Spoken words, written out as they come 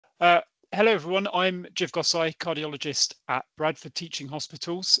Uh, Hello, everyone. I'm Jiv Gosai, cardiologist at Bradford Teaching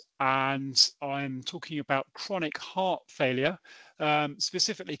Hospitals, and I'm talking about chronic heart failure,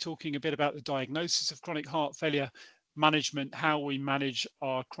 specifically talking a bit about the diagnosis of chronic heart failure, management, how we manage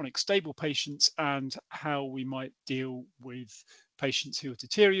our chronic stable patients, and how we might deal with patients who are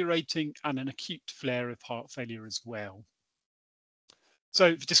deteriorating and an acute flare of heart failure as well.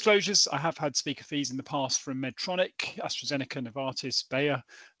 So for disclosures, I have had speaker fees in the past from Medtronic, AstraZeneca, Novartis, Bayer,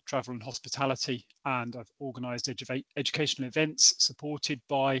 Travel and Hospitality, and I've organised educational events supported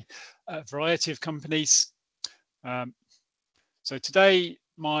by a variety of companies. So today,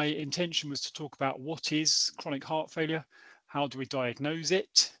 my intention was to talk about what is chronic heart failure, how do we diagnose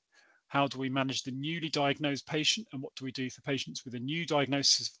it, how do we manage the newly diagnosed patient, and what do we do for patients with a new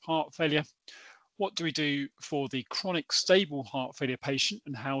diagnosis of heart failure. What do we do for the chronic stable heart failure patient,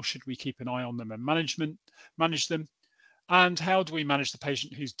 and how should we keep an eye on them and manage them? And how do we manage the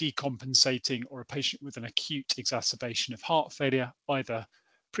patient who's decompensating or a patient with an acute exacerbation of heart failure, either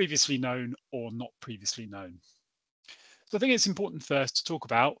previously known or not previously known? So I think it's important first to talk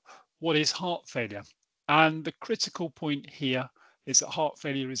about what is heart failure. And the critical point here is that heart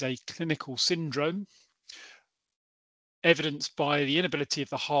failure is a clinical syndrome evidenced by the inability of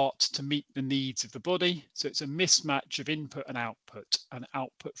the heart to meet the needs of the body. So it's a mismatch of input and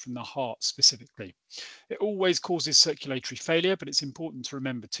output from the heart specifically. It always causes circulatory failure, but it's important to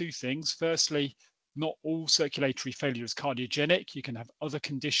remember two things. Firstly, not all circulatory failure is cardiogenic. You can have other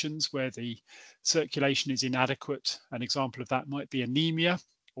conditions where the circulation is inadequate. An example of that might be anemia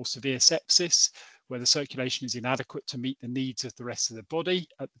or severe sepsis, where the circulation is inadequate to meet the needs of the rest of the body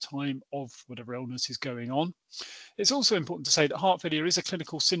at the time of whatever illness is going on. It's also important to say that heart failure is a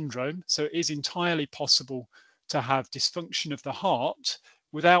clinical syndrome, so it is entirely possible to have dysfunction of the heart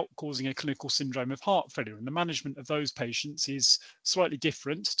without causing a clinical syndrome of heart failure. And the management of those patients is slightly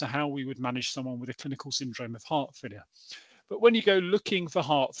different to how we would manage someone with a clinical syndrome of heart failure. But when you go looking for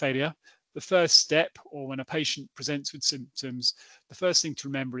heart failure, the first step, or when a patient presents with symptoms, the first thing to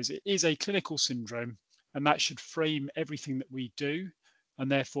remember is it is a clinical syndrome, and that should frame everything that we do. And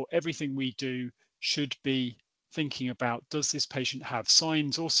therefore, everything we do should be thinking about, does this patient have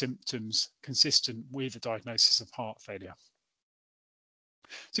signs or symptoms consistent with a diagnosis of heart failure?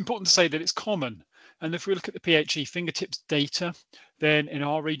 It's important to say that it's common. And if we look at the PHE fingertips data, then in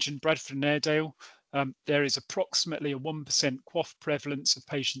our region, Bradford and Airedale, there is approximately a 1% QOF prevalence of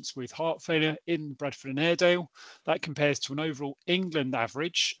patients with heart failure in Bradford and Airedale. That compares to an overall England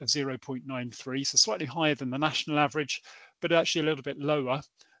average of 0.93, so slightly higher than the national average, but actually a little bit lower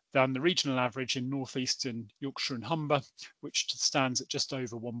than the regional average in northeastern Yorkshire and Humber, which stands at just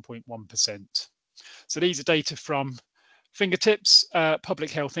over 1.1%. So these are data from Fingertips, Public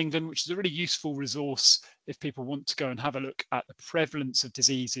Health England, which is a really useful resource if people want to go and have a look at the prevalence of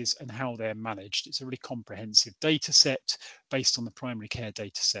diseases and how they're managed. It's a really comprehensive data set based on the primary care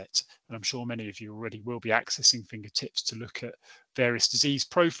data set. And I'm sure many of you already will be accessing Fingertips to look at various disease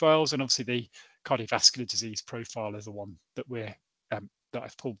profiles. And obviously the cardiovascular disease profile is the one that that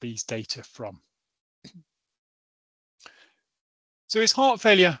I've pulled these data from. So is heart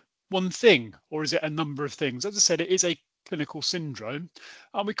failure one thing, or is it a number of things? As I said, it is a clinical syndrome,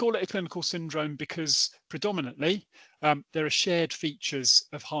 and we call it a clinical syndrome because predominantly there are shared features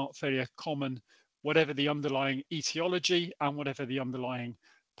of heart failure common, whatever the underlying etiology and whatever the underlying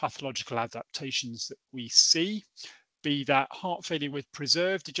pathological adaptations that we see, be that heart failure with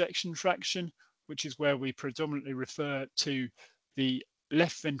preserved ejection fraction, which is where we predominantly refer to the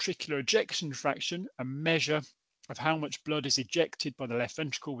left ventricular ejection fraction, a measure of how much blood is ejected by the left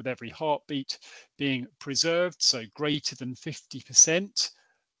ventricle with every heartbeat, being preserved, so greater than 50%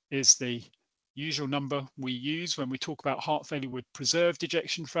 is the usual number we use when we talk about heart failure with preserved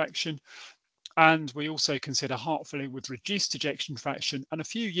ejection fraction. And we also consider heart failure with reduced ejection fraction. And a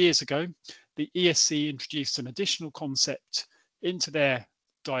few years ago, the ESC introduced an additional concept into their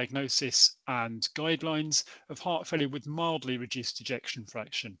diagnosis and guidelines of heart failure with mildly reduced ejection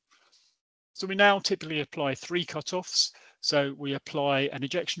fraction. So we now typically apply three cutoffs. So we apply an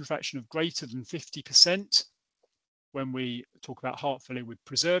ejection fraction of greater than 50% when we talk about heart failure with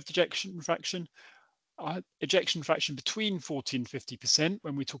preserved ejection fraction, ejection fraction between 40 and 50%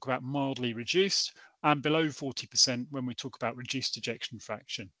 when we talk about mildly reduced, and below 40% when we talk about reduced ejection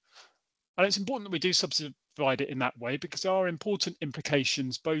fraction. And it's important that we do subdivide it in that way because there are important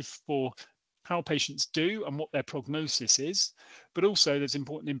implications both for how patients do and what their prognosis is, but also there's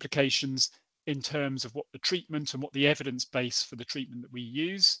important implications in terms of what the treatment and what the evidence base for the treatment that we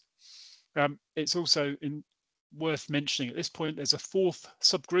use. It's also worth mentioning at this point, there's a fourth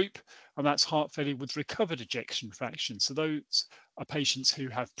subgroup, and that's heart failure with recovered ejection fraction. So those are patients who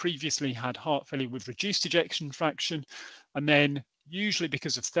have previously had heart failure with reduced ejection fraction, and then usually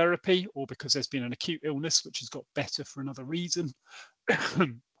because of therapy or because there's been an acute illness which has got better for another reason,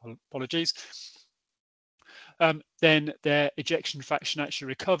 apologies, then their ejection fraction actually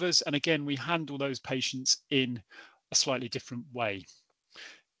recovers. And again, we handle those patients in a slightly different way.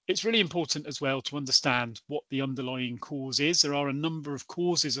 It's really important as well to understand what the underlying cause is. There are a number of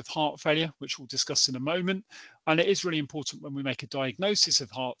causes of heart failure, which we'll discuss in a moment. And it is really important when we make a diagnosis of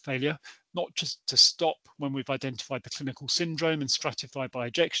heart failure, not just to stop when we've identified the clinical syndrome and stratify by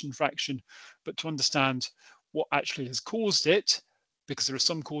ejection fraction, but to understand what actually has caused it, because there are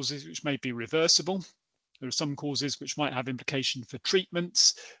some causes which may be reversible. There are some causes which might have implication for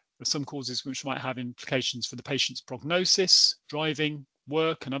treatments. There are some causes which might have implications for the patient's prognosis, driving,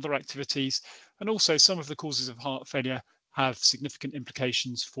 work and other activities. And also some of the causes of heart failure have significant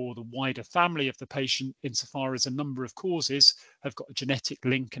implications for the wider family of the patient insofar as a number of causes have got a genetic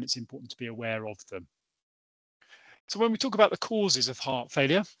link, and it's important to be aware of them. So when we talk about the causes of heart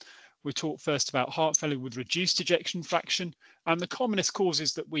failure, we talk first about heart failure with reduced ejection fraction, and the commonest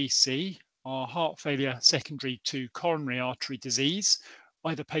causes that we see are heart failure secondary to coronary artery disease,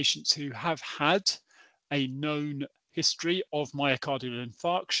 either patients who have had a known history of myocardial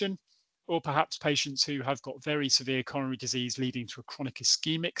infarction, or perhaps patients who have got very severe coronary disease leading to a chronic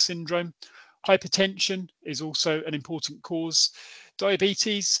ischemic syndrome. Hypertension is also an important cause.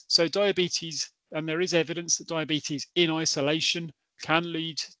 Diabetes, and there is evidence that diabetes in isolation can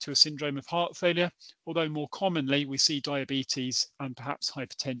lead to a syndrome of heart failure, although more commonly we see diabetes and perhaps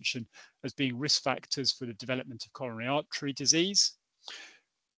hypertension as being risk factors for the development of coronary artery disease.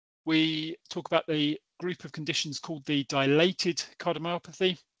 We talk about the group of conditions called the dilated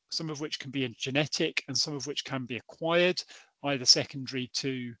cardiomyopathy, some of which can be genetic and some of which can be acquired, either secondary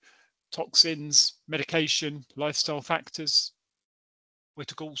to toxins, medication, lifestyle factors. We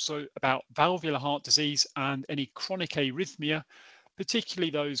talk also about valvular heart disease and any chronic arrhythmia,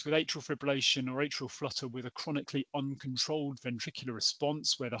 particularly those with atrial fibrillation or atrial flutter with a chronically uncontrolled ventricular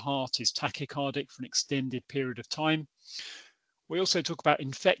response where the heart is tachycardic for an extended period of time. We also talk about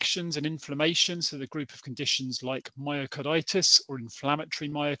infections and inflammation, so the group of conditions like myocarditis or inflammatory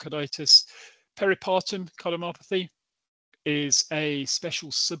myocarditis. Peripartum cardiomyopathy is a special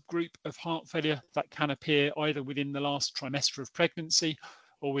subgroup of heart failure that can appear either within the last trimester of pregnancy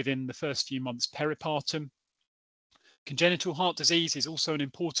or within the first few months peripartum. Congenital heart disease is also an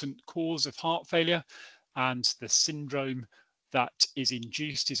important cause of heart failure, and the syndrome that is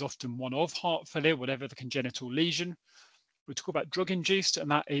induced is often one of heart failure, whatever the congenital lesion. We talk about drug-induced, and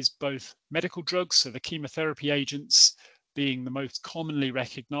that is both medical drugs, so the chemotherapy agents being the most commonly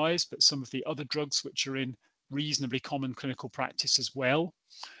recognized, but some of the other drugs which are in reasonably common clinical practice as well,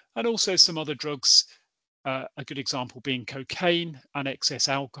 and also some other drugs, a good example being cocaine and excess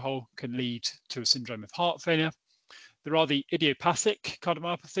alcohol can lead to a syndrome of heart failure. There are the idiopathic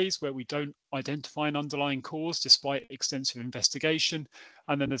cardiomyopathies where we don't identify an underlying cause despite extensive investigation.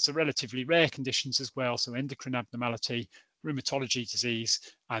 And then there's the relatively rare conditions as well, so endocrine abnormality, rheumatology disease,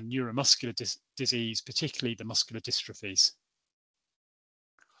 and neuromuscular disease, particularly the muscular dystrophies.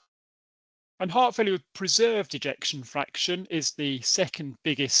 And heart failure with preserved ejection fraction is the second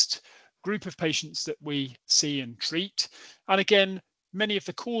biggest group of patients that we see and treat. And again, many of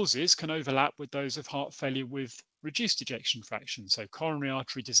the causes can overlap with those of heart failure with reduced ejection fraction. So coronary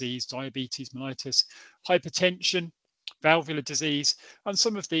artery disease, diabetes mellitus, hypertension, valvular disease, and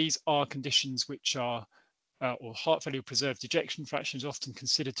some of these are conditions which are or heart failure with preserved ejection fraction is often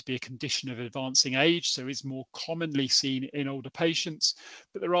considered to be a condition of advancing age, so is more commonly seen in older patients.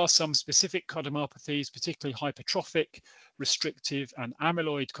 But there are some specific cardiomyopathies, particularly hypertrophic, restrictive, and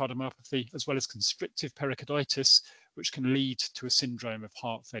amyloid cardiomyopathy, as well as constrictive pericarditis, which can lead to a syndrome of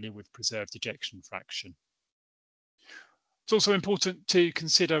heart failure with preserved ejection fraction. It's also important to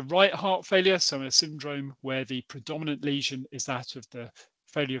consider right heart failure, so a syndrome where the predominant lesion is that of the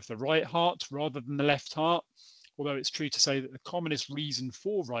failure of the right heart rather than the left heart, although it's true to say that the commonest reason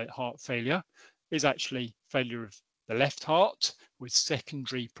for right heart failure is actually failure of the left heart with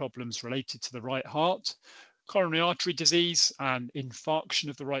secondary problems related to the right heart. Coronary artery disease and infarction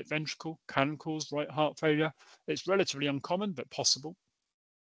of the right ventricle can cause right heart failure. It's relatively uncommon, but possible.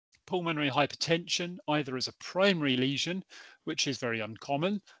 Pulmonary hypertension, either as a primary lesion, which is very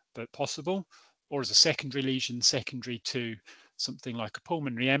uncommon, but possible, or as a secondary lesion, secondary to something like a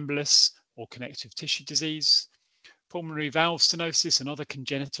pulmonary embolus or connective tissue disease. Pulmonary valve stenosis and other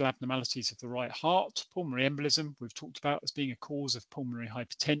congenital abnormalities of the right heart. Pulmonary embolism, we've talked about as being a cause of pulmonary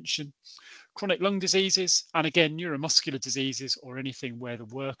hypertension. Chronic lung diseases, and again, neuromuscular diseases or anything where the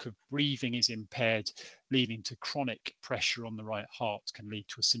work of breathing is impaired, leading to chronic pressure on the right heart can lead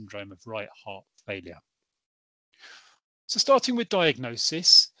to a syndrome of right heart failure. So starting with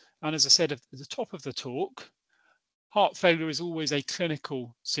diagnosis, and as I said at the top of the talk, heart failure is always a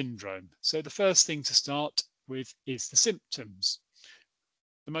clinical syndrome. So the first thing to start with is the symptoms.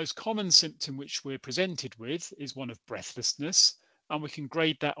 The most common symptom which we're presented with is one of breathlessness, and we can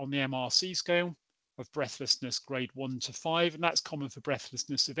grade that on the MRC scale of breathlessness grade 1 to 5, and that's common for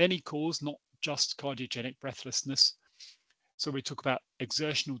breathlessness of any cause, not just cardiogenic breathlessness. So we talk about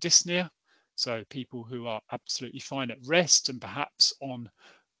exertional dyspnea, so people who are absolutely fine at rest and perhaps on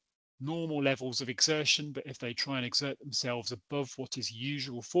normal levels of exertion, but if they try and exert themselves above what is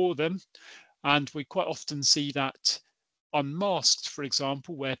usual for them, and we quite often see that unmasked, for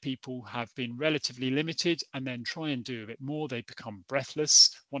example, where people have been relatively limited and then try and do a bit more, they become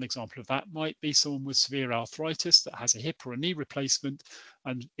breathless. One example of that might be someone with severe arthritis that has a hip or a knee replacement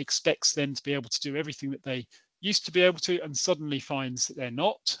and expects then to be able to do everything that they used to be able to and suddenly finds that they're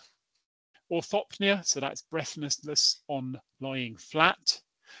not. Orthopnea, so that's breathlessness on lying flat.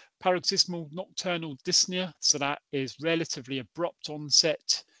 Paroxysmal nocturnal dyspnea, so that is relatively abrupt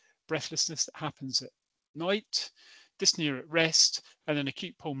onset breathlessness that happens at night. Dyspnea at rest, and then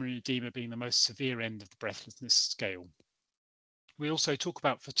acute pulmonary edema being the most severe end of the breathlessness scale. We also talk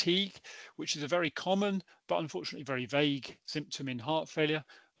about fatigue, which is a very common but unfortunately very vague symptom in heart failure.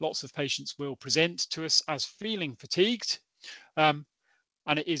 Lots of patients will present to us as feeling fatigued,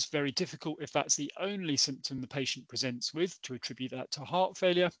 and it is very difficult if that's the only symptom the patient presents with to attribute that to heart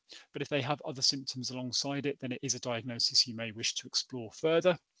failure. But if they have other symptoms alongside it, then it is a diagnosis you may wish to explore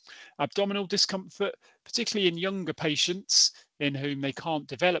further. Abdominal discomfort, particularly in younger patients in whom they can't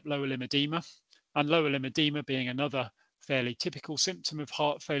develop lower limb edema, and lower limb edema being another fairly typical symptom of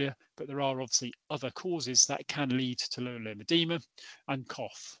heart failure, but there are obviously other causes that can lead to lower limb edema, and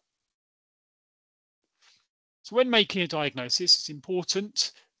cough. So when making a diagnosis, it's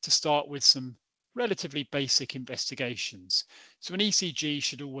important to start with some relatively basic investigations. So an ECG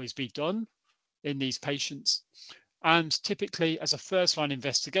should always be done in these patients. And typically, as a first-line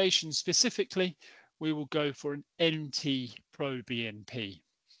investigation, specifically, we will go for an NT-proBNP.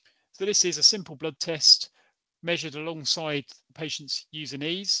 So this is a simple blood test measured alongside the patient's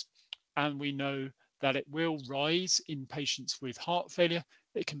U's, and we know that it will rise in patients with heart failure.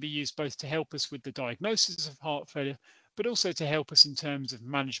 It can be used both to help us with the diagnosis of heart failure, but also to help us in terms of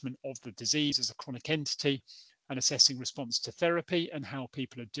management of the disease as a chronic entity and assessing response to therapy and how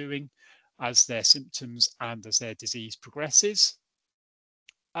people are doing as their symptoms and as their disease progresses.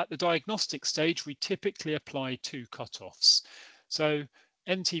 At the diagnostic stage, we typically apply two cutoffs. So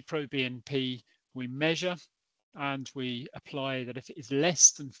NT-proBNP we measure and we apply that if it is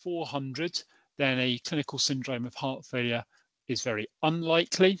less than 400, then a clinical syndrome of heart failure is very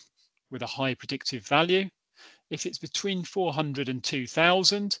unlikely with a high predictive value. If it's between 400 and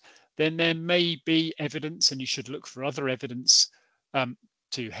 2000, then there may be evidence, and you should look for other evidence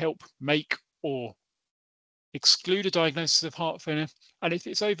to help make or exclude a diagnosis of heart failure. And if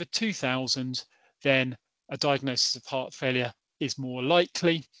it's over 2000, then a diagnosis of heart failure is more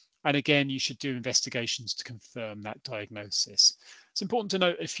likely. And again, you should do investigations to confirm that diagnosis. It's important to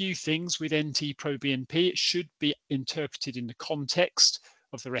note a few things with NT-proBNP. It should be interpreted in the context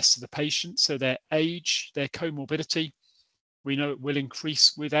of the rest of the patient. So their age, their comorbidity, we know it will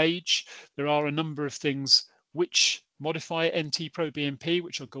increase with age. There are a number of things which modify NT-proBNP,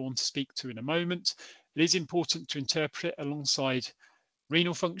 which I'll go on to speak to in a moment. It is important to interpret it alongside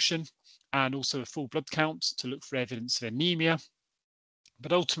renal function and also a full blood count to look for evidence of anemia.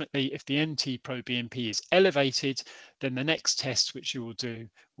 But ultimately, if the NT-proBNP is elevated, then the next test which you will do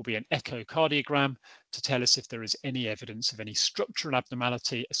will be an echocardiogram to tell us if there is any evidence of any structural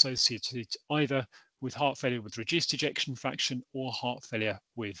abnormality associated either with heart failure with reduced ejection fraction or heart failure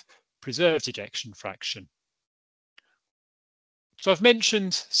with preserved ejection fraction. So I've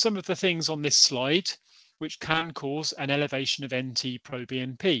mentioned some of the things on this slide which can cause an elevation of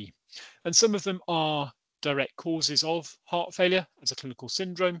NT-proBNP, and some of them are direct causes of heart failure as a clinical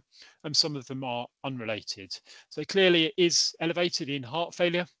syndrome, and some of them are unrelated. So clearly it is elevated in heart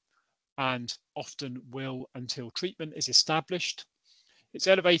failure and often will until treatment is established. It's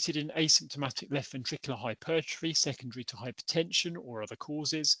elevated in asymptomatic left ventricular hypertrophy secondary to hypertension or other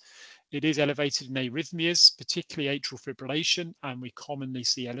causes. It is elevated in arrhythmias, particularly atrial fibrillation, and we commonly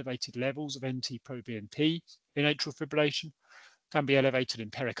see elevated levels of NT-proBNP in atrial fibrillation. Can be elevated in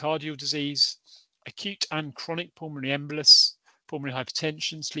pericardial disease, acute and chronic pulmonary embolus, pulmonary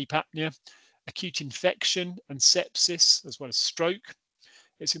hypertension, sleep apnea, acute infection and sepsis, as well as stroke.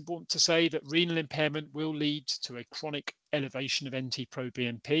 It's important to say that renal impairment will lead to a chronic elevation of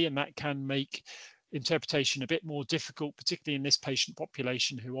NT-proBNP, and that can make interpretation a bit more difficult, particularly in this patient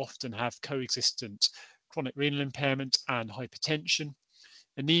population who often have coexistent chronic renal impairment and hypertension,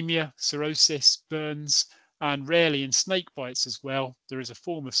 anemia, cirrhosis, burns, and rarely in snake bites as well. There is a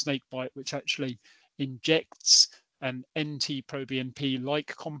form of snake bite which actually injects an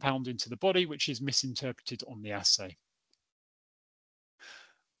NT-proBNP-like compound into the body, which is misinterpreted on the assay.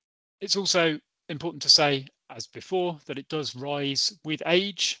 It's also important to say, as before, that it does rise with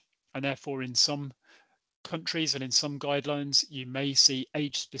age, and therefore in some countries and in some guidelines, you may see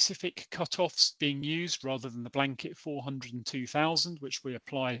age-specific cutoffs being used rather than the blanket 400 and 2000, which we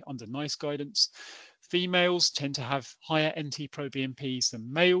apply under NICE guidance. Females tend to have higher NT-proBNPs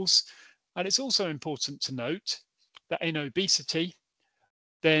than males, and it's also important to note that in obesity,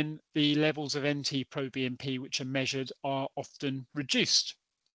 then the levels of NT-proBNP which are measured are often reduced.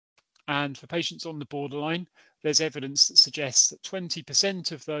 And for patients on the borderline, there's evidence that suggests that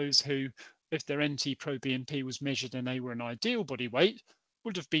 20% of those who, if their NT-proBNP was measured and they were an ideal body weight,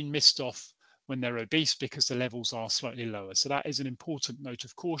 would have been missed off when they're obese because the levels are slightly lower. So that is an important note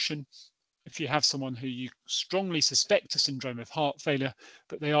of caution. If you have someone who you strongly suspect a syndrome of heart failure,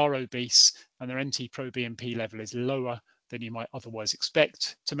 but they are obese and their NT-proBNP level is lower than you might otherwise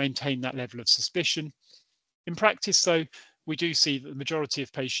expect, to maintain that level of suspicion. In practice, though, we do see that the majority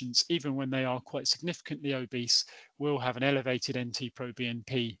of patients, even when they are quite significantly obese, will have an elevated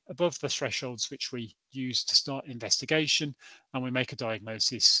NT-proBNP above the thresholds which we use to start investigation, and we make a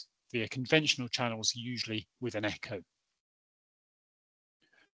diagnosis via conventional channels, usually with an echo.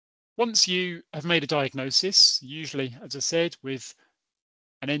 Once you have made a diagnosis, usually, as I said, with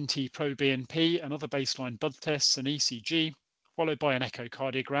an NT-proBNP and other baseline blood tests, an ECG, followed by an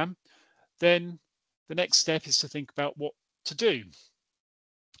echocardiogram, then the next step is to think about what to do.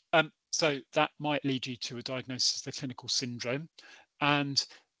 So that might lead you to a diagnosis of the clinical syndrome. And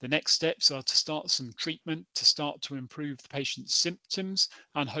the next steps are to start some treatment to start to improve the patient's symptoms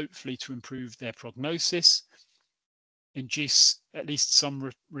and hopefully to improve their prognosis, induce at least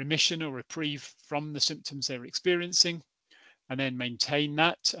some remission or reprieve from the symptoms they're experiencing, and then maintain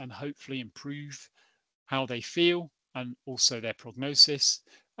that and hopefully improve how they feel and also their prognosis.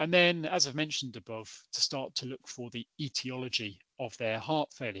 And then, as I've mentioned above, to start to look for the etiology of their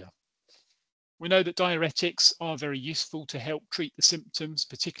heart failure. We know that diuretics are very useful to help treat the symptoms,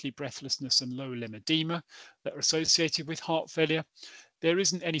 particularly breathlessness and lower limb edema that are associated with heart failure. There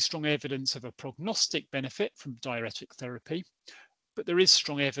isn't any strong evidence of a prognostic benefit from diuretic therapy, but there is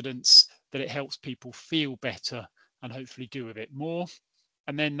strong evidence that it helps people feel better and hopefully do a bit more.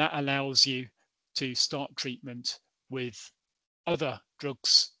 And then that allows you to start treatment with other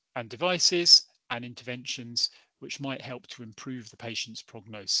drugs and devices and interventions which might help to improve the patient's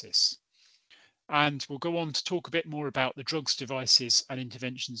prognosis. And we'll go on to talk a bit more about the drugs, devices and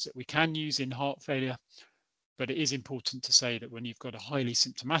interventions that we can use in heart failure. But it is important to say that when you've got a highly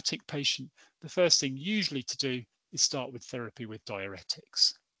symptomatic patient, the first thing usually to do is start with therapy with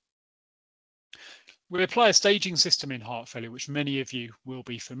diuretics. We apply a staging system in heart failure, which many of you will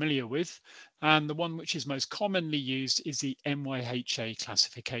be familiar with, and the one which is most commonly used is the NYHA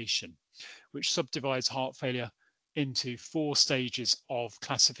classification, which subdivides heart failure into 4 stages of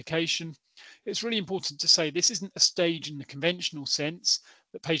classification. It's really important to say this isn't a stage in the conventional sense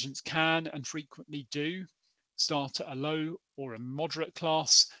that patients can and frequently do start at a low or a moderate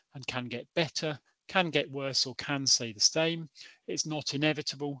class and can get better, can get worse, or can stay the same. It's not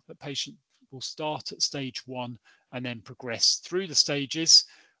inevitable that patients will start at stage 1 and then progress through the stages,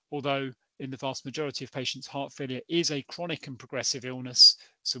 although in the vast majority of patients, heart failure is a chronic and progressive illness.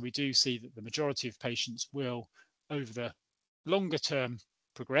 So we do see that the majority of patients will, over the longer term,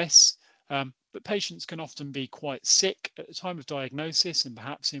 progress. But patients can often be quite sick at the time of diagnosis and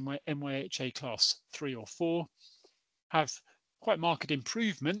perhaps in NYHA class 3 or 4, have quite marked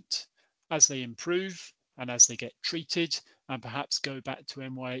improvement as they improve and as they get treated, and perhaps go back to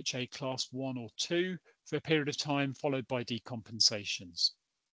NYHA class 1 or 2 for a period of time, followed by decompensations.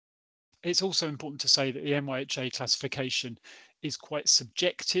 It's also important to say that the NYHA classification is quite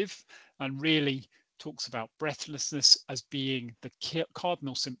subjective and really talks about breathlessness as being the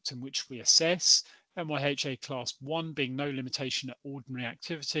cardinal symptom which we assess, NYHA class 1 being no limitation at ordinary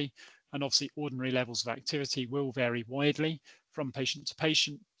activity, and obviously ordinary levels of activity will vary widely from patient to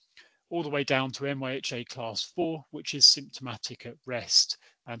patient, all the way down to NYHA class 4, which is symptomatic at rest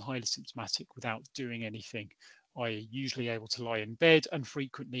and highly symptomatic without doing anything i.e. usually able to lie in bed, and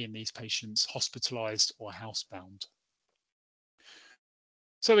frequently in these patients hospitalized or housebound.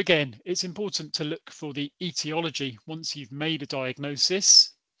 So again, it's important to look for the etiology once you've made a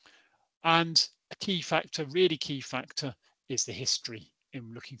diagnosis. And a key factor, really key factor, is the history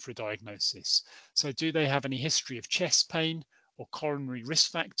in looking for a diagnosis. So do they have any history of chest pain or coronary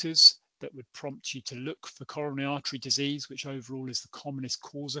risk factors that would prompt you to look for coronary artery disease, which overall is the commonest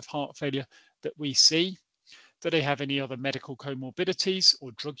cause of heart failure that we see? Do they have any other medical comorbidities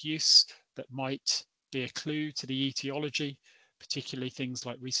or drug use that might be a clue to the etiology, particularly things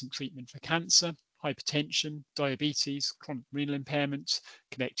like recent treatment for cancer, hypertension, diabetes, chronic renal impairment,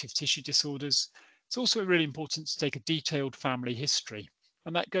 connective tissue disorders? It's also really important to take a detailed family history,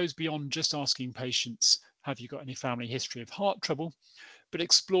 and that goes beyond just asking patients, have you got any family history of heart trouble, but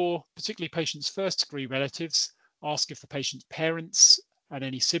explore particularly patients' first-degree relatives, ask if the patient's parents and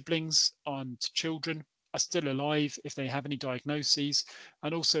any siblings and children are still alive, if they have any diagnoses,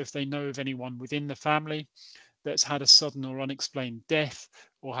 and also if they know of anyone within the family that's had a sudden or unexplained death,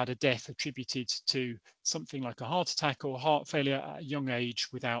 or had a death attributed to something like a heart attack or heart failure at a young age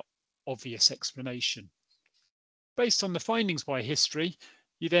without obvious explanation. Based on the findings by history,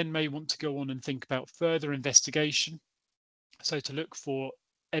 you then may want to go on and think about further investigation. So to look for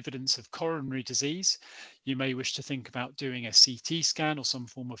evidence of coronary disease, you may wish to think about doing a CT scan or some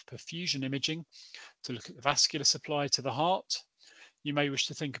form of perfusion imaging to look at the vascular supply to the heart. You may wish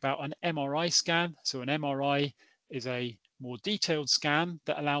to think about an MRI scan. So an MRI is a more detailed scan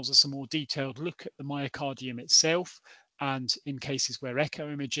that allows us a more detailed look at the myocardium itself, and in cases where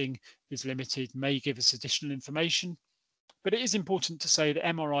echo imaging is limited, may give us additional information. But it is important to say that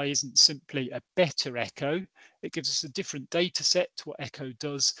MRI isn't simply a better echo. It gives us a different data set to what echo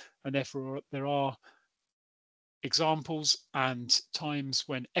does, and therefore there are examples and times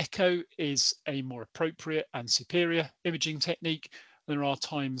when echo is a more appropriate and superior imaging technique. There are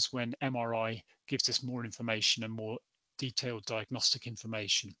times when MRI gives us more information and more detailed diagnostic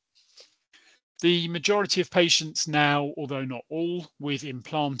information. The majority of patients now, although not all, with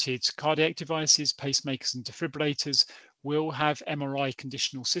implanted cardiac devices, pacemakers and defibrillators will have MRI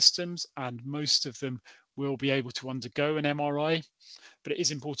conditional systems, and most of them will be able to undergo an MRI. But it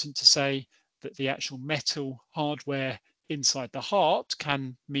is important to say that the actual metal hardware inside the heart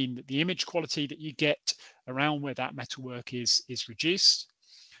can mean that the image quality that you get around where that metalwork is reduced.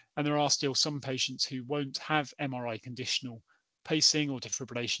 And there are still some patients who won't have MRI conditional pacing or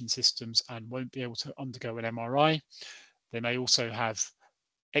defibrillation systems and won't be able to undergo an MRI. They may also have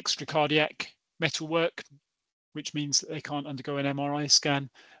extracardiac metalwork, which means that they can't undergo an MRI scan.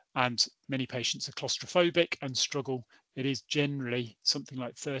 And many patients are claustrophobic and struggle. It is generally something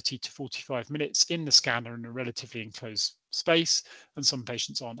like 30 to 45 minutes in the scanner in a relatively enclosed space, and some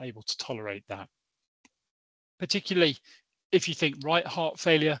patients aren't able to tolerate that. Particularly if you think right heart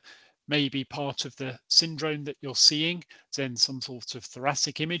failure may be part of the syndrome that you're seeing, then some sort of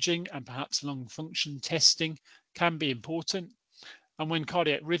thoracic imaging and perhaps lung function testing can be important. And when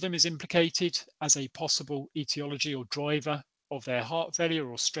cardiac rhythm is implicated as a possible etiology or driver of their heart failure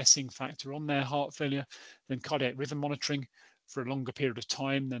or stressing factor on their heart failure, then cardiac rhythm monitoring for a longer period of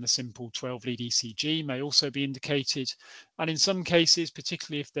time than a simple 12-lead ECG may also be indicated. And in some cases,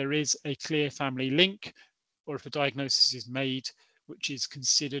 particularly if there is a clear family link, or if a diagnosis is made which is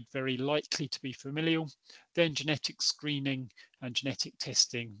considered very likely to be familial, then genetic screening and genetic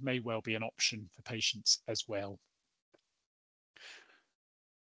testing may well be an option for patients as well.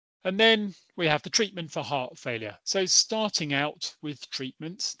 And then we have the treatment for heart failure. So starting out with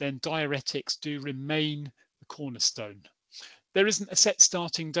treatment, then diuretics do remain the cornerstone. There isn't a set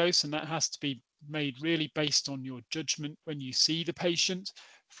starting dose, and that has to be made really based on your judgment when you see the patient.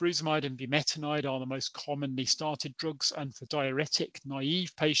 Furosemide and bumetanide are the most commonly started drugs, and for diuretic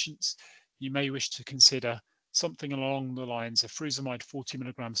naive patients, you may wish to consider something along the lines of furosemide 40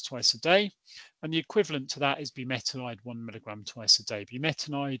 milligrams twice a day, and the equivalent to that is bumetanide 1 milligram twice a day.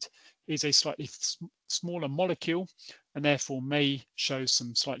 Bumetanide is a slightly smaller molecule and therefore may show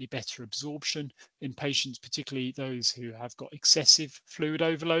some slightly better absorption in patients, particularly those who have got excessive fluid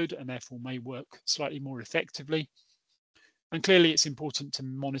overload, and therefore may work slightly more effectively. And clearly it's important to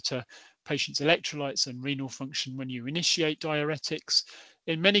monitor patients' electrolytes and renal function when you initiate diuretics.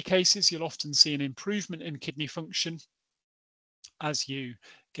 In many cases, you'll often see an improvement in kidney function as you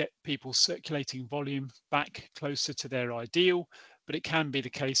get people's circulating volume back closer to their ideal, but it can be the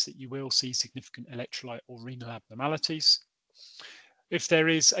case that you will see significant electrolyte or renal abnormalities. If there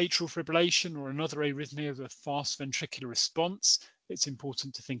is atrial fibrillation or another arrhythmia with a fast ventricular response, it's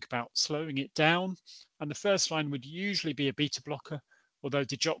important to think about slowing it down. And the first line would usually be a beta blocker, although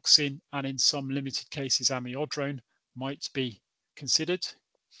digoxin and in some limited cases amiodarone might be considered.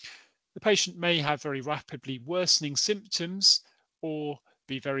 The patient may have very rapidly worsening symptoms or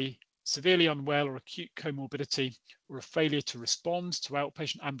be very severely unwell or acute comorbidity or a failure to respond to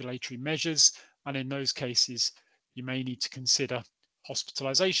outpatient ambulatory measures. And in those cases, you may need to consider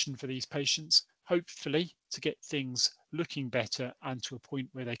hospitalization for these patients, hopefully to get things looking better and to a point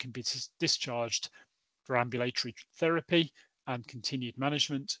where they can be discharged for ambulatory therapy and continued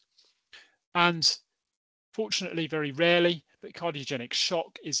management. And fortunately, very rarely, but cardiogenic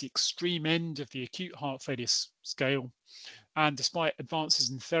shock is the extreme end of the acute heart failure scale. And despite advances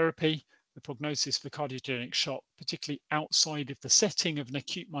in therapy, the prognosis for cardiogenic shock, particularly outside of the setting of an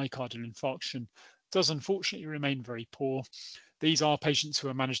acute myocardial infarction, does unfortunately remain very poor. These are patients who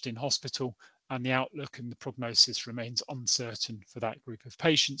are managed in hospital, and the outlook and the prognosis remains uncertain for that group of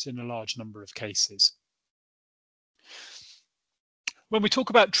patients in a large number of cases. When we talk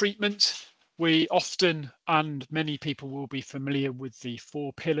about treatment, we often, and many people will be familiar with the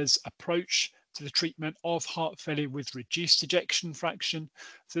 4 pillars approach to the treatment of heart failure with reduced ejection fraction.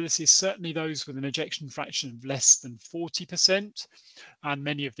 So this is certainly those with an ejection fraction of less than 40%, and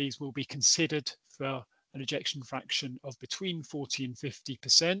many of these will be considered for an ejection fraction of between 40 and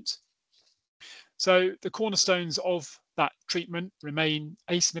 50%. So the cornerstones of that treatment remain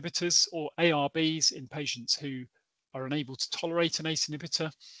ACE inhibitors or ARBs in patients who are unable to tolerate an ACE inhibitor.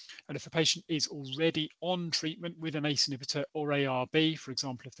 And if a patient is already on treatment with an ACE inhibitor or ARB, for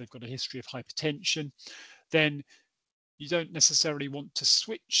example, if they've got a history of hypertension, then you don't necessarily want to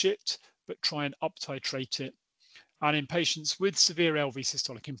switch it, but try and up-titrate it. And in patients with severe LV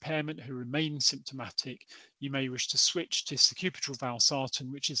systolic impairment who remain symptomatic, you may wish to switch to sacubitril valsartan,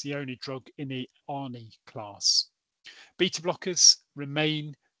 which is the only drug in the ARNI class. Beta blockers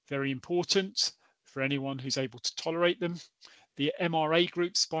remain very important for anyone who's able to tolerate them. The MRA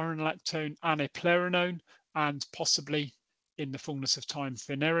group, spironolactone and eplerenone, and possibly in the fullness of time,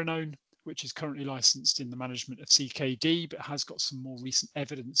 finerenone, which is currently licensed in the management of CKD, but has got some more recent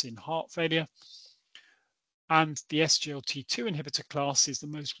evidence in heart failure. And the SGLT2 inhibitor class is the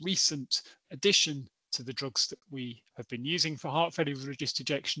most recent addition to the drugs that we have been using for heart failure with reduced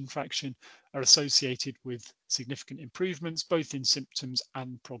ejection fraction, are associated with significant improvements, both in symptoms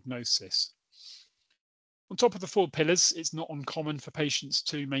and prognosis. On top of the 4 pillars, it's not uncommon for patients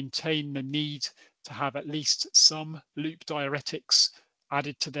to maintain the need to have at least some loop diuretics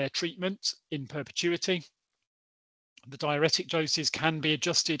added to their treatment in perpetuity. The diuretic doses can be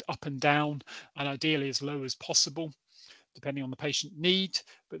adjusted up and down, and ideally as low as possible, depending on the patient need,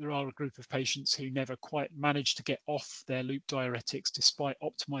 but there are a group of patients who never quite manage to get off their loop diuretics despite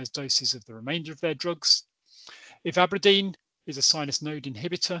optimized doses of the remainder of their drugs. Ivabradine is a sinus node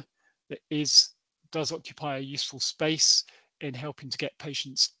inhibitor that does occupy a useful space in helping to get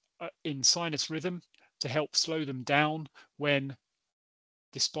patients in sinus rhythm to help slow them down when,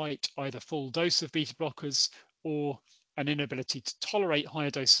 despite either full dose of beta blockers or an inability to tolerate higher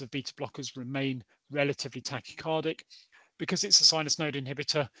doses of beta blockers, remain relatively tachycardic. Because it's a sinus node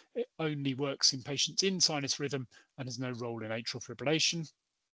inhibitor, it only works in patients in sinus rhythm and has no role in atrial fibrillation.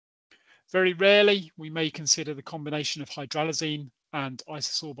 Very rarely, we may consider the combination of hydralazine and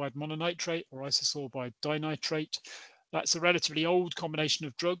isosorbide mononitrate or isosorbide dinitrate. That's a relatively old combination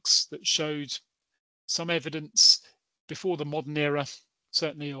of drugs that showed some evidence before the modern era,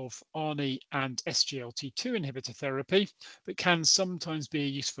 certainly of ARNI and SGLT2 inhibitor therapy, but can sometimes be a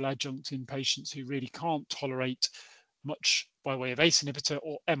useful adjunct in patients who really can't tolerate much by way of ACE inhibitor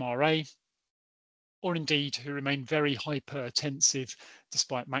or MRA, or indeed who remain very hypertensive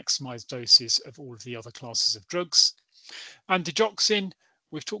despite maximized doses of all of the other classes of drugs. And digoxin,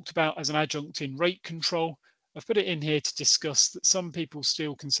 we've talked about as an adjunct in rate control. I've put it in here to discuss that some people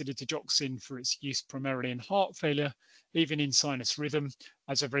still consider digoxin for its use primarily in heart failure, even in sinus rhythm,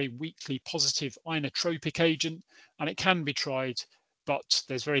 as a very weakly positive inotropic agent, and it can be tried, but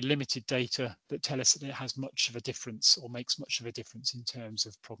there's very limited data that tell us that it has much of a difference or makes much of a difference in terms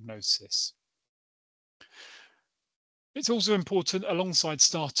of prognosis. It's also important, alongside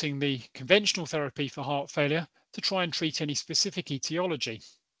starting the conventional therapy for heart failure, to try and treat any specific etiology.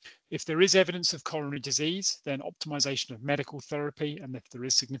 If there is evidence of coronary disease, then optimization of medical therapy, and if there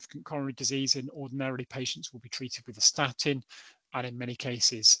is significant coronary disease, then ordinarily patients will be treated with a statin, and in many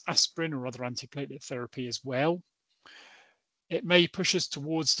cases aspirin or other antiplatelet therapy as well. It may push us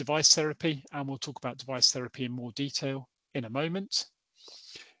towards device therapy, and we'll talk about device therapy in more detail in a moment.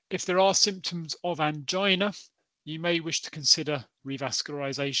 If there are symptoms of angina, you may wish to consider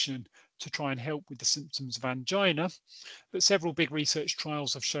revascularization to try and help with the symptoms of angina, but several big research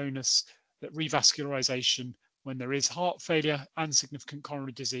trials have shown us that revascularization when there is heart failure and significant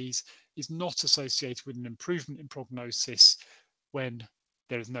coronary disease is not associated with an improvement in prognosis when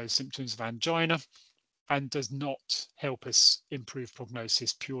there is no symptoms of angina, and does not help us improve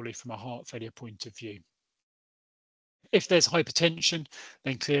prognosis purely from a heart failure point of view. If there's hypertension,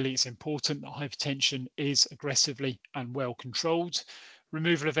 then clearly it's important that hypertension is aggressively and well controlled.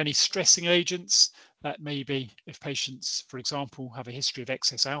 Removal of any stressing agents, that may be if patients, for example, have a history of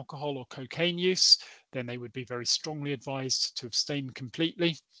excess alcohol or cocaine use, then they would be very strongly advised to abstain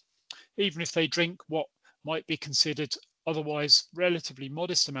completely. Even if they drink what might be considered otherwise relatively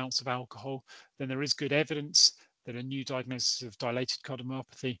modest amounts of alcohol, then there is good evidence that a new diagnosis of dilated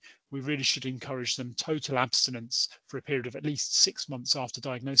cardiomyopathy, we really should encourage them total abstinence for a period of at least 6 months after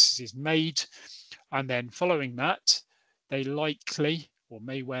diagnosis is made. And then following that, they likely or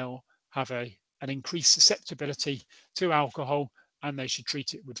may well have an increased susceptibility to alcohol, and they should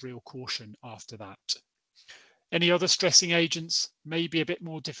treat it with real caution after that. Any other stressing agents may be a bit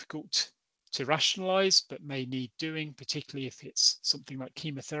more difficult to rationalize, but may need doing, particularly if it's something like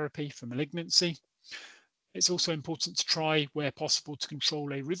chemotherapy for malignancy. It's also important to try, where possible, to control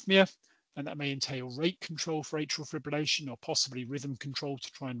arrhythmia, and that may entail rate control for atrial fibrillation or possibly rhythm control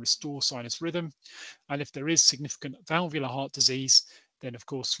to try and restore sinus rhythm. And if there is significant valvular heart disease, then of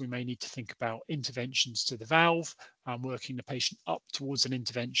course we may need to think about interventions to the valve and working the patient up towards an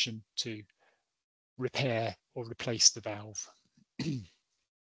intervention to repair or replace the valve.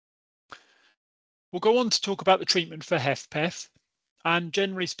 We'll go on to talk about the treatment for HFpEF. And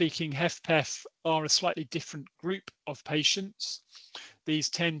generally speaking, HFpEF are a slightly different group of patients. These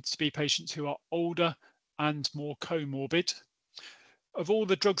tend to be patients who are older and more comorbid. Of all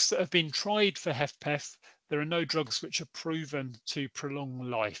the drugs that have been tried for HFpEF, there are no drugs which are proven to prolong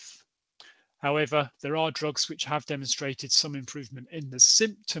life. However, there are drugs which have demonstrated some improvement in the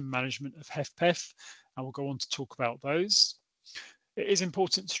symptom management of HFpEF, and we'll go on to talk about those. It is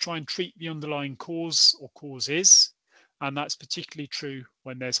important to try and treat the underlying cause or causes, and that's particularly true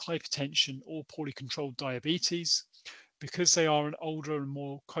when there's hypertension or poorly controlled diabetes. Because they are an older and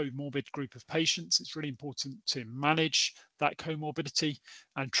more comorbid group of patients, it's really important to manage that comorbidity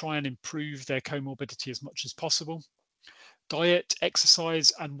and try and improve their comorbidity as much as possible. Diet,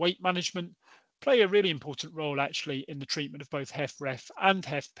 exercise, and weight management play a really important role actually in the treatment of both HFrEF and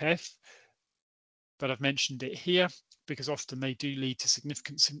HFpEF, but I've mentioned it here because often they do lead to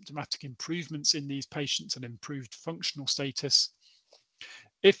significant symptomatic improvements in these patients and improved functional status.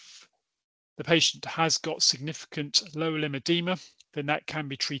 If the patient has got significant lower limb edema, then that can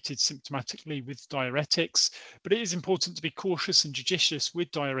be treated symptomatically with diuretics, but it is important to be cautious and judicious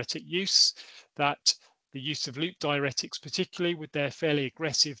with diuretic use, that the use of loop diuretics, particularly with their fairly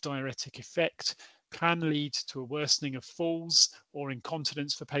aggressive diuretic effect, can lead to a worsening of falls or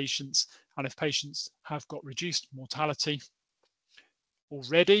incontinence for patients. And if patients have got reduced mortality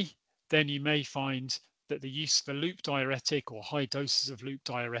already, then you may find that the use of a loop diuretic or high doses of loop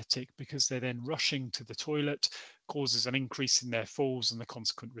diuretic, because they're then rushing to the toilet, causes an increase in their falls and the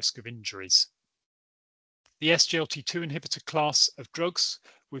consequent risk of injuries. The SGLT2 inhibitor class of drugs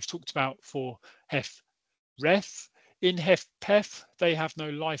we've talked about for HFrEF. In HFpEF, they have no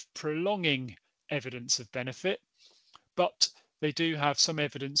life-prolonging evidence of benefit, but they do have some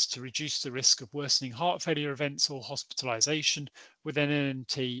evidence to reduce the risk of worsening heart failure events or hospitalization with an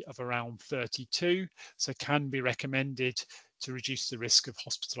NNT of around 32, so can be recommended to reduce the risk of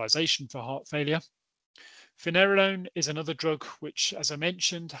hospitalization for heart failure. Finerenone is another drug which, as I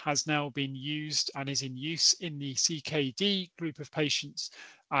mentioned, has now been used and is in use in the CKD group of patients,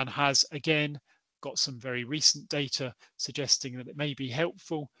 and has again got some very recent data suggesting that it may be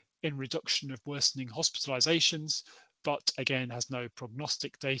helpful in reduction of worsening hospitalizations, but again has no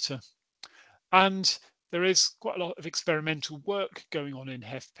prognostic data. And there is quite a lot of experimental work going on in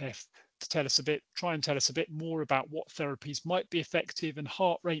HFpEF to try and tell us a bit more about what therapies might be effective, and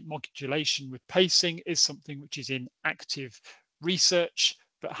heart rate modulation with pacing is something which is in active research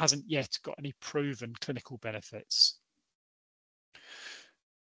but hasn't yet got any proven clinical benefits.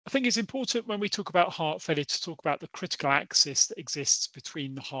 I think it's important when we talk about heart failure to talk about the critical axis that exists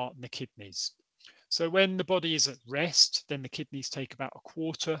between the heart and the kidneys. So when the body is at rest, then the kidneys take about a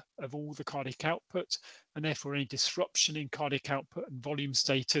quarter of all the cardiac output, and therefore any disruption in cardiac output and volume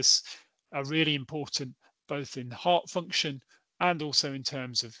status are really important, both in heart function and also in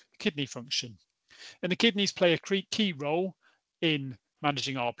terms of kidney function. And the kidneys play a key role in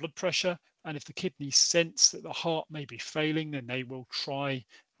managing our blood pressure. And if the kidneys sense that the heart may be failing, then they will try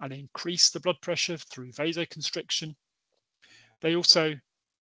and increase the blood pressure through vasoconstriction. They also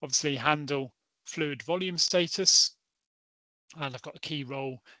obviously handle fluid volume status, and have got a key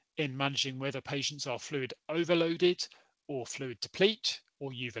role in managing whether patients are fluid overloaded or fluid deplete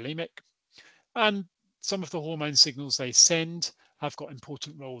or euvolemic. And some of the hormone signals they send have got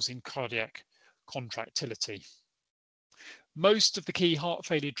important roles in cardiac contractility. Most of the key heart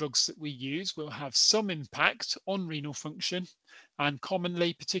failure drugs that we use will have some impact on renal function, and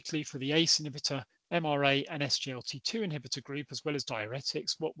commonly, particularly for the ACE inhibitor, MRA and SGLT2 inhibitor group, as well as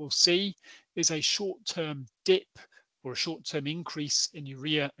diuretics, what we'll see is a short-term dip or a short-term increase in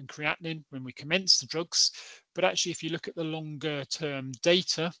urea and creatinine when we commence the drugs. But actually, if you look at the longer-term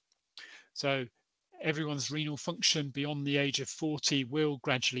data, so everyone's renal function beyond the age of 40 will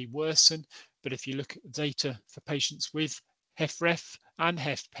gradually worsen. But if you look at the data for patients with HFrEF and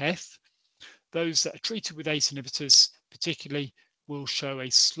HFpEF, those that are treated with ACE inhibitors particularly will show a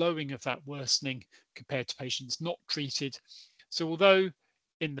slowing of that worsening compared to patients not treated. So although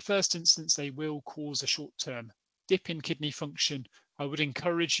in the first instance they will cause a short-term dip in kidney function, I would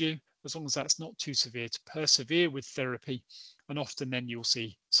encourage you, as long as that's not too severe, to persevere with therapy, and often then you'll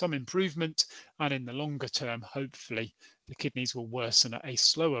see some improvement, and in the longer term, hopefully, the kidneys will worsen at a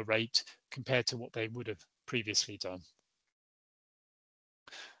slower rate compared to what they would have previously done.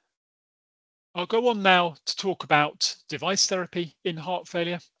 I'll go on now to talk about device therapy in heart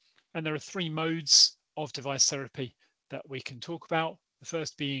failure, and there are three modes of device therapy that we can talk about. The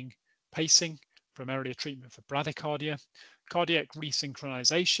first being pacing, primarily a treatment for bradycardia, cardiac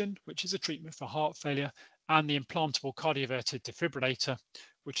resynchronization, which is a treatment for heart failure, and the implantable cardioverted defibrillator,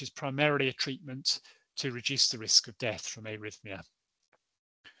 which is primarily a treatment to reduce the risk of death from arrhythmia.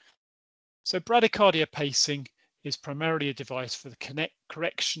 So bradycardia pacing is primarily a device for the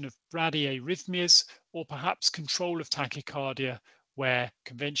correction of bradyarrhythmias, or perhaps control of tachycardia, where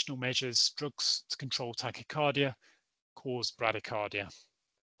conventional measures, drugs to control tachycardia, cause bradycardia.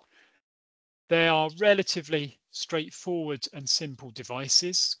 They are relatively straightforward and simple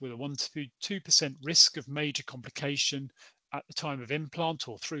devices with a 1 to 2% risk of major complication at the time of implant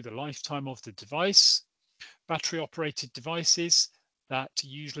or through the lifetime of the device. Battery operated devices that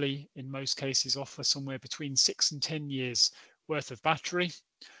usually in most cases offer somewhere between 6 and 10 years worth of battery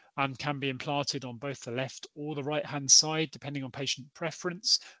and can be implanted on both the left or the right hand side depending on patient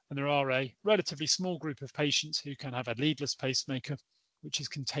preference. And there are a relatively small group of patients who can have a leadless pacemaker, which is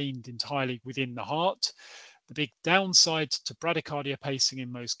contained entirely within the heart. The big downside to bradycardia pacing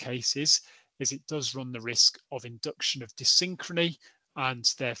in most cases is it does run the risk of induction of dysynchrony and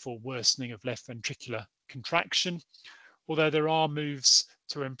therefore worsening of left ventricular contraction. Although there are moves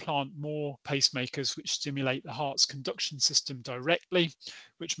to implant more pacemakers which stimulate the heart's conduction system directly,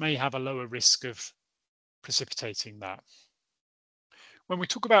 which may have a lower risk of precipitating that. When we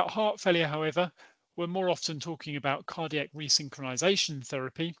talk about heart failure, however, we're more often talking about cardiac resynchronization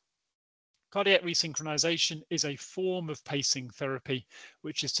therapy. Cardiac resynchronization is a form of pacing therapy,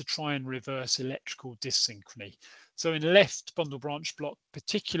 which is to try and reverse electrical dyssynchrony. So in left bundle branch block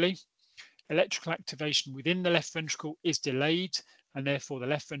particularly, electrical activation within the left ventricle is delayed, and therefore the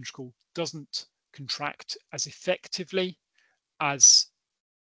left ventricle doesn't contract as effectively as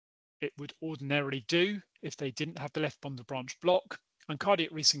it would ordinarily do if they didn't have the left bundle branch block. And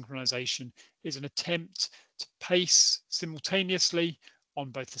cardiac resynchronization is an attempt to pace simultaneously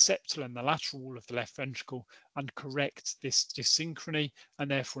on both the septal and the lateral wall of the left ventricle and correct this dyssynchrony and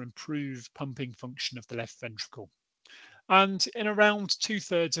therefore improve pumping function of the left ventricle. And in around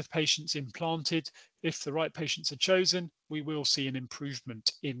 2/3 of patients implanted, if the right patients are chosen, we will see an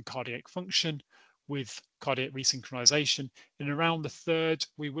improvement in cardiac function with cardiac resynchronization. In around 1/3,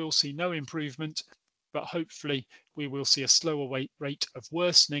 we will see no improvement, but hopefully we will see a slower rate of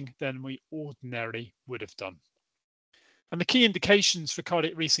worsening than we ordinarily would have done. And the key indications for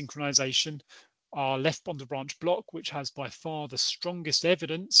cardiac resynchronization are left bundle branch block, which has by far the strongest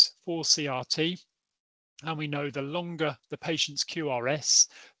evidence for CRT. And we know the longer the patient's QRS,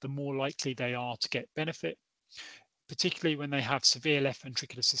 the more likely they are to get benefit, particularly when they have severe left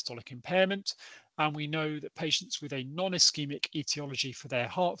ventricular systolic impairment. And we know that patients with a non-ischemic etiology for their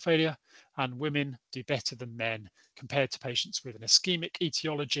heart failure and women do better than men compared to patients with an ischemic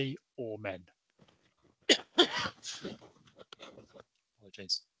etiology or men.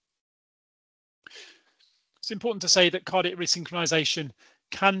 Apologies. It's important to say that cardiac resynchronization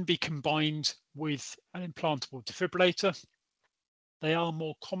can be combined with an implantable defibrillator. They are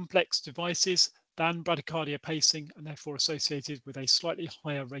more complex devices than bradycardia pacing and therefore associated with a slightly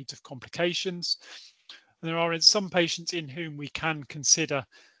higher rate of complications. And there are some patients in whom we can consider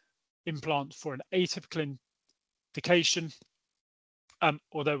implant for an atypical indication,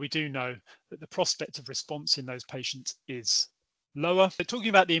 although we do know that the prospect of response in those patients is lower. So talking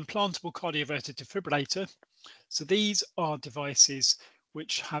about the implantable cardioverted defibrillator, so these are devices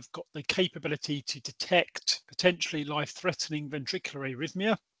which have got the capability to detect potentially life-threatening ventricular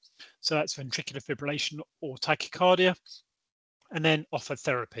arrhythmia. So that's ventricular fibrillation or tachycardia, and then offer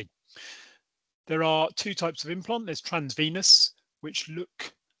therapy. There are two types of implant. There's transvenous, which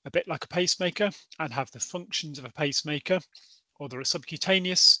look a bit like a pacemaker and have the functions of a pacemaker, or there are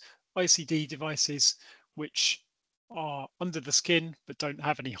subcutaneous ICD devices, which are under the skin but don't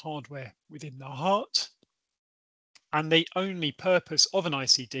have any hardware within the heart. And the only purpose of an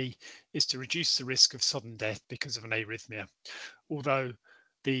ICD is to reduce the risk of sudden death because of an arrhythmia. Although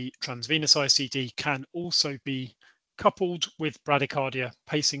the transvenous ICD can also be coupled with bradycardia,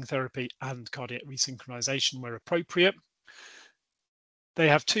 pacing therapy, and cardiac resynchronization where appropriate. They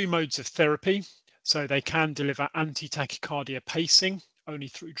have two modes of therapy, so they can deliver anti-tachycardia pacing only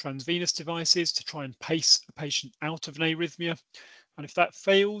through transvenous devices to try and pace a patient out of an arrhythmia. And if that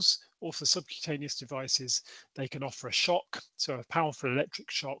fails, or for subcutaneous devices, they can offer a shock, so a powerful electric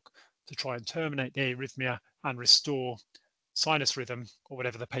shock to try and terminate the arrhythmia and restore sinus rhythm or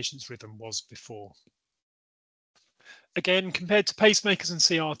whatever the patient's rhythm was before. Again, compared to pacemakers and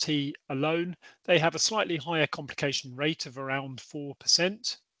CRT alone, they have a slightly higher complication rate of around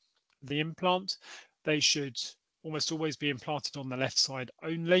 4%. The implant, they should almost always be implanted on the left side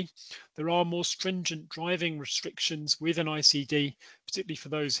only. There are more stringent driving restrictions with an ICD, particularly for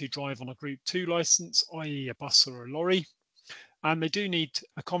those who drive on a Group 2 license, i.e. a bus or a lorry. And they do need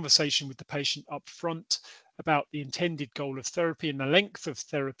a conversation with the patient up front about the intended goal of therapy and the length of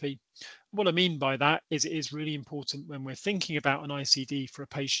therapy. What I mean by that is it is really important when we're thinking about an ICD for a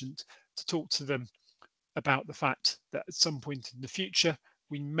patient to talk to them about the fact that at some point in the future,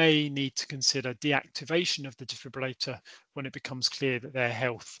 we may need to consider deactivation of the defibrillator when it becomes clear that their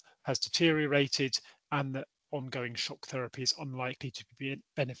health has deteriorated and that ongoing shock therapy is unlikely to be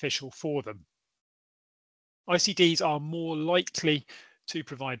beneficial for them. ICDs are more likely to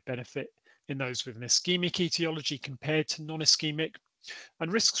provide benefit in those with an ischemic etiology compared to non-ischemic,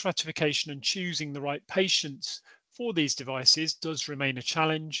 and risk stratification and choosing the right patients for these devices does remain a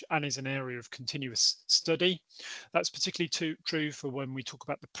challenge and is an area of continuous study. That's particularly true for when we talk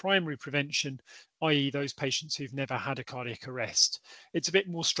about the primary prevention, i.e. those patients who've never had a cardiac arrest. It's a bit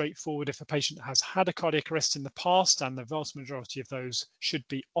more straightforward if a patient has had a cardiac arrest in the past, and the vast majority of those should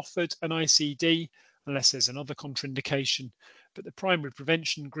be offered an ICD unless there's another contraindication. But the primary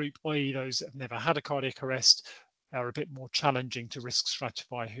prevention group, i.e. those that have never had a cardiac arrest, are a bit more challenging to risk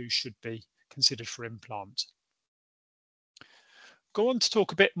stratify who should be considered for implant. Go on to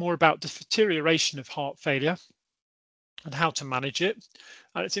talk a bit more about deterioration of heart failure and how to manage it.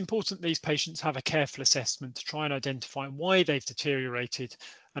 And it's important these patients have a careful assessment to try and identify why they've deteriorated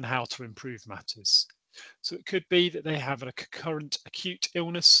and how to improve matters. So it could be that they have a concurrent acute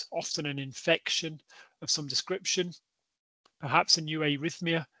illness, often an infection of some description, perhaps a new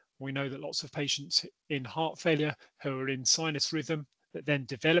arrhythmia. We know that lots of patients in heart failure who are in sinus rhythm that then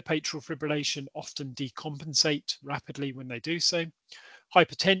develop atrial fibrillation often decompensate rapidly when they do so.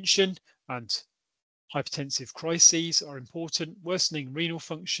 Hypertension and hypertensive crises are important. Worsening renal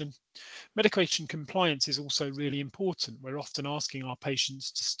function. Medication compliance is also really important. We're often asking our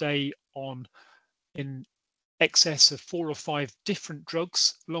patients to stay on in excess of 4 or 5 different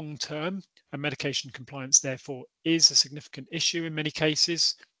drugs long term, and medication compliance therefore is a significant issue in many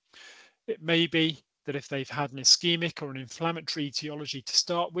cases. It may be that if they've had an ischemic or an inflammatory etiology to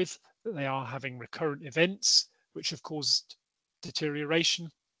start with, that they are having recurrent events which have caused deterioration.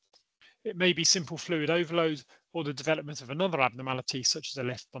 It may be simple fluid overload or the development of another abnormality such as a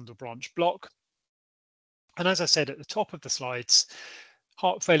left bundle branch block. And as I said at the top of the slides,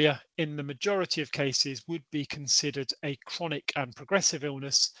 heart failure in the majority of cases would be considered a chronic and progressive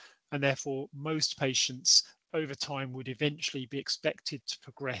illness, and therefore most patients over time would eventually be expected to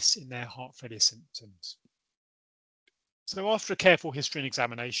progress in their heart failure symptoms. So after a careful history and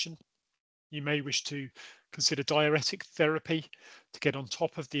examination, you may wish to consider diuretic therapy to get on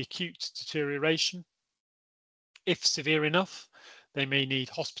top of the acute deterioration. If severe enough, they may need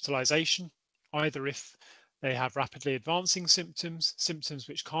hospitalization, either if they have rapidly advancing symptoms, symptoms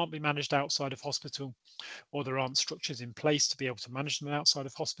which can't be managed outside of hospital, or there aren't structures in place to be able to manage them outside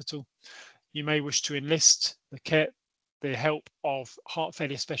of hospital. You may wish to enlist the help of heart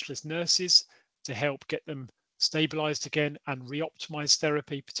failure specialist nurses to help get them stabilized again and re-optimize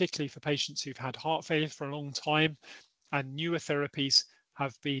therapy, particularly for patients who've had heart failure for a long time and newer therapies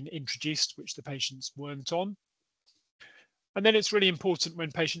have been introduced which the patients weren't on. And then it's really important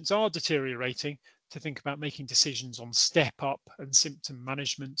when patients are deteriorating to think about making decisions on step up and symptom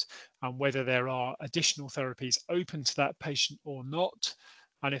management and whether there are additional therapies open to that patient or not.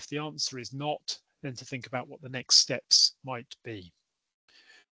 And if the answer is not, then to think about what the next steps might be.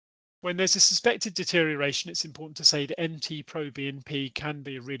 When there's a suspected deterioration, it's important to say that NT-proBNP can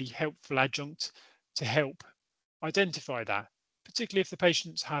be a really helpful adjunct to help identify that, particularly if the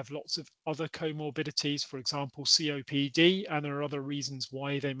patients have lots of other comorbidities, for example, COPD, and there are other reasons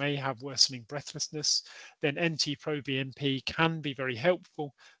why they may have worsening breathlessness, then NT-proBNP can be very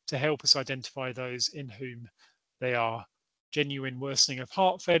helpful to help us identify those in whom they are genuine worsening of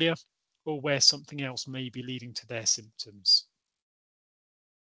heart failure or where something else may be leading to their symptoms.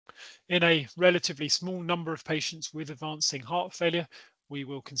 In a relatively small number of patients with advancing heart failure, we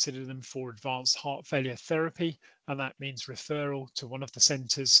will consider them for advanced heart failure therapy, and that means referral to one of the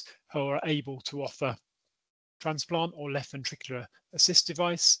centres who are able to offer transplant or left ventricular assist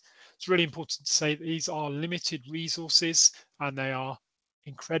device. It's really important to say that these are limited resources and they are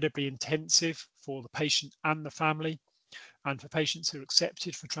incredibly intensive for the patient and the family. And for patients who are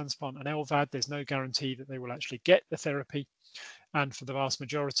accepted for transplant and LVAD, there's no guarantee that they will actually get the therapy. And for the vast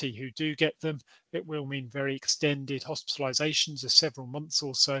majority who do get them, it will mean very extended hospitalizations of several months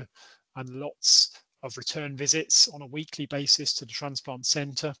or so, and lots of return visits on a weekly basis to the transplant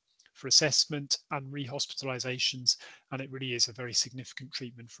centre for assessment and rehospitalizations. And it really is a very significant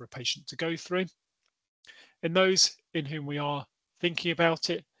treatment for a patient to go through. In those in whom we are thinking about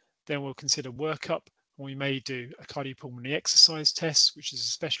it, then we'll consider workup. We may do a cardiopulmonary exercise test, which is a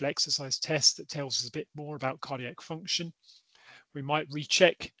special exercise test that tells us a bit more about cardiac function. We might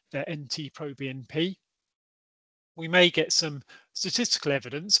recheck their NT-proBNP. We may get some statistical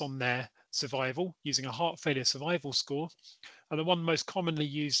evidence on their survival using a heart failure survival score. And the one most commonly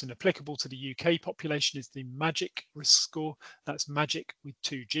used and applicable to the UK population is the MAGIC risk score. That's MAGIC with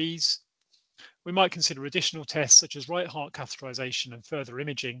 2 Gs. We might consider additional tests such as right heart catheterization and further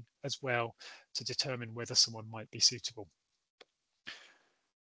imaging as well to determine whether someone might be suitable.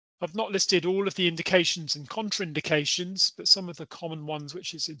 I've not listed all of the indications and contraindications, but some of the common ones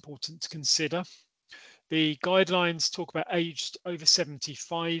which is important to consider. The guidelines talk about aged over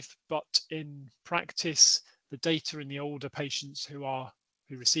 75, but in practice, the data in the older patients who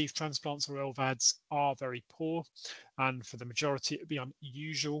receive transplants or LVADs are very poor. And for the majority, it would be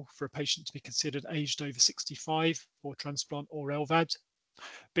unusual for a patient to be considered aged over 65 for transplant or LVAD.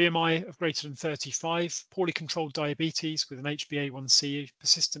 BMI of greater than 35, poorly controlled diabetes with an HbA1c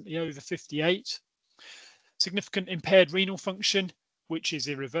persistently over 58, significant impaired renal function, which is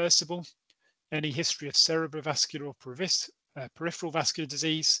irreversible, any history of cerebrovascular or peripheral vascular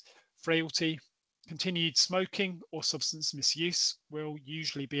disease, frailty, continued smoking or substance misuse will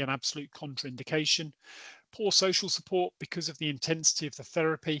usually be an absolute contraindication, poor social support because of the intensity of the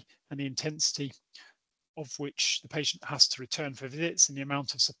therapy and the intensity of which the patient has to return for visits and the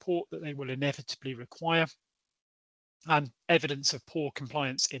amount of support that they will inevitably require, and evidence of poor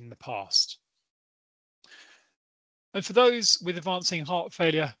compliance in the past. And for those with advancing heart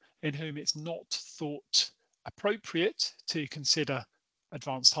failure in whom it's not thought appropriate to consider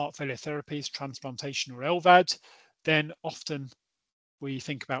advanced heart failure therapies, transplantation or LVAD, then often we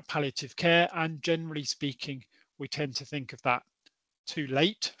think about palliative care, and generally speaking, we tend to think of that too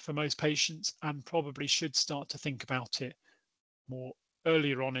late for most patients and probably should start to think about it more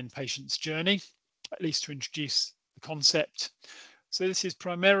earlier on in patients' journey, at least to introduce the concept. So this is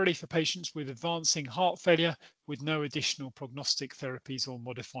primarily for patients with advancing heart failure with no additional prognostic therapies or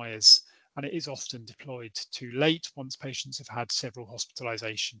modifiers, and it is often deployed too late once patients have had several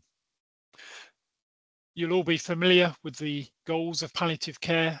hospitalizations. You'll all be familiar with the goals of palliative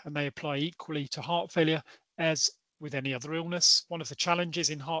care, and they apply equally to heart failure as with any other illness. One of the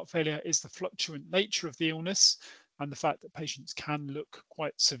challenges in heart failure is the fluctuant nature of the illness and the fact that patients can look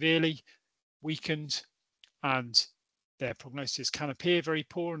quite severely weakened and their prognosis can appear very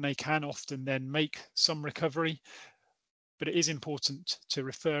poor, and they can often then make some recovery. But it is important to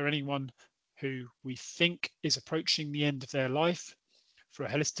refer anyone who we think is approaching the end of their life for a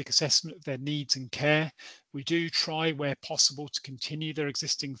holistic assessment of their needs and care. We do try where possible to continue their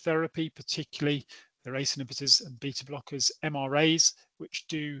existing therapy, particularly the ACE inhibitors and beta blockers, MRAs, which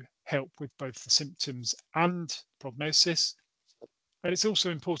do help with both the symptoms and prognosis. And it's also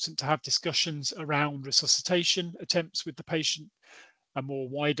important to have discussions around resuscitation attempts with the patient, a more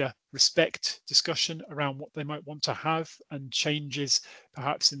wider respect discussion around what they might want to have and changes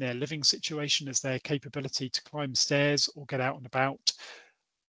perhaps in their living situation as their capability to climb stairs or get out and about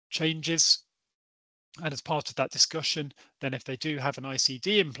changes. And as part of that discussion, then if they do have an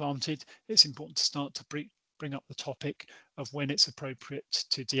ICD implanted, it's important to start to bring up the topic of when it's appropriate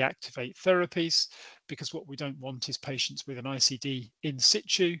to deactivate therapies, because what we don't want is patients with an ICD in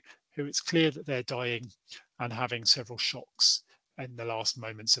situ who it's clear that they're dying and having several shocks in the last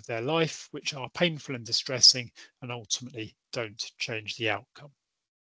moments of their life, which are painful and distressing and ultimately don't change the outcome.